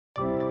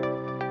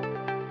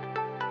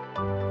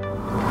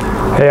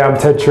Hey, I'm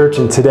Ted Church,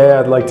 and today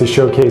I'd like to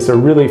showcase a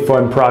really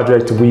fun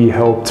project we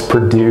helped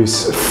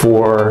produce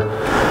for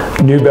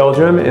New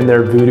Belgium and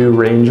their Voodoo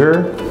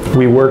Ranger.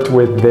 We worked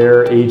with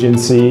their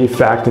agency,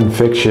 Fact and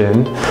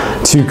Fiction,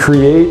 to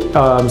create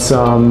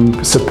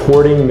some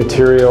supporting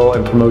material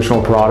and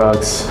promotional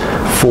products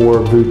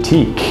for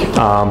Vootique,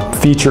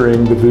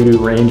 featuring the Voodoo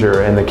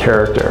Ranger and the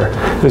character.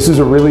 This is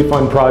a really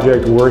fun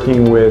project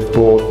working with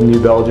both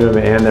New Belgium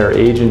and their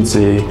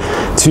agency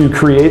to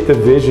create the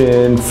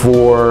vision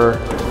for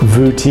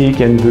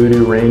Vootique and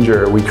Voodoo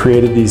Ranger. We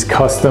created these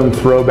custom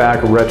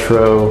throwback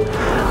retro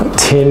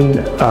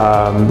tin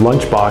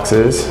lunch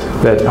boxes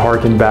that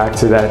harken back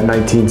to that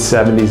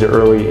 1970s,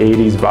 early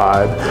 80s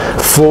vibe.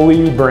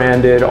 Fully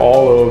branded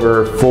all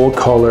over, full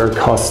color,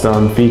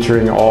 custom,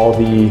 featuring all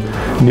the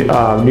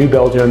New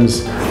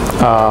Belgium's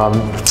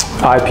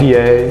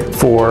IPA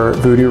for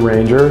Voodoo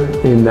Ranger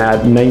in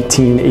that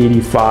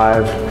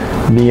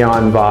 1985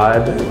 neon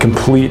vibe,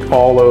 complete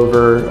all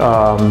over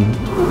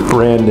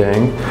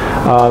branding.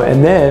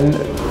 And then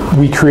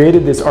we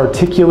created this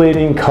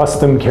articulating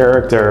custom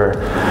character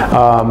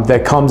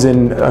that comes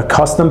in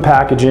custom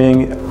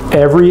packaging.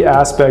 Every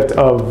aspect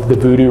of the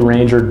Voodoo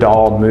Ranger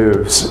doll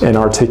moves and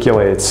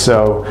articulates,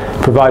 so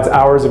provides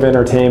hours of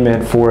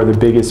entertainment for the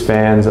biggest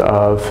fans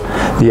of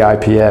the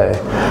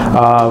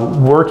IPA.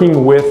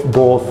 Working with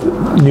both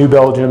New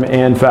Belgium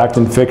and Fact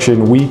and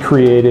Fiction, we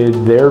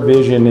created their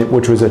vision,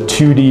 which was a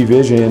 2D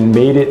vision,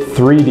 made it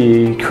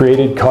 3D,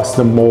 created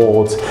custom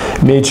molds,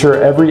 made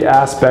sure every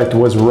aspect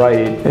was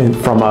right, and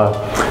from a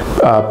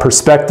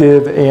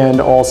perspective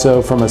and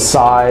also from a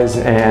size,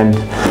 and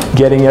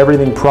getting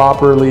everything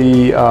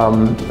properly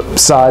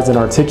sized and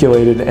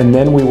articulated. And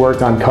then we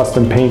worked on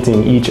custom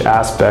painting each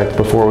aspect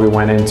before we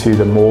went into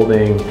the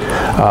molding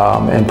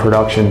and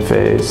production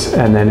phase,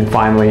 and then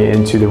finally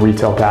into the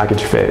retail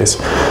package phase.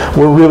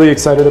 We're really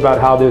excited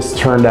about how this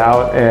turned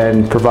out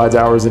and provides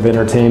hours of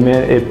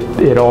entertainment.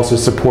 It also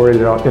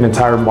supported an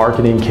entire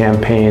marketing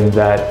campaign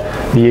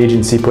that the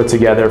agency put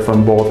together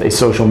from both a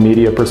social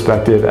media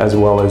perspective as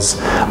well as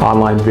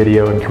online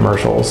video and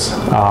commercials.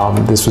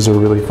 This was a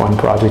really fun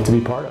project to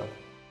be part of.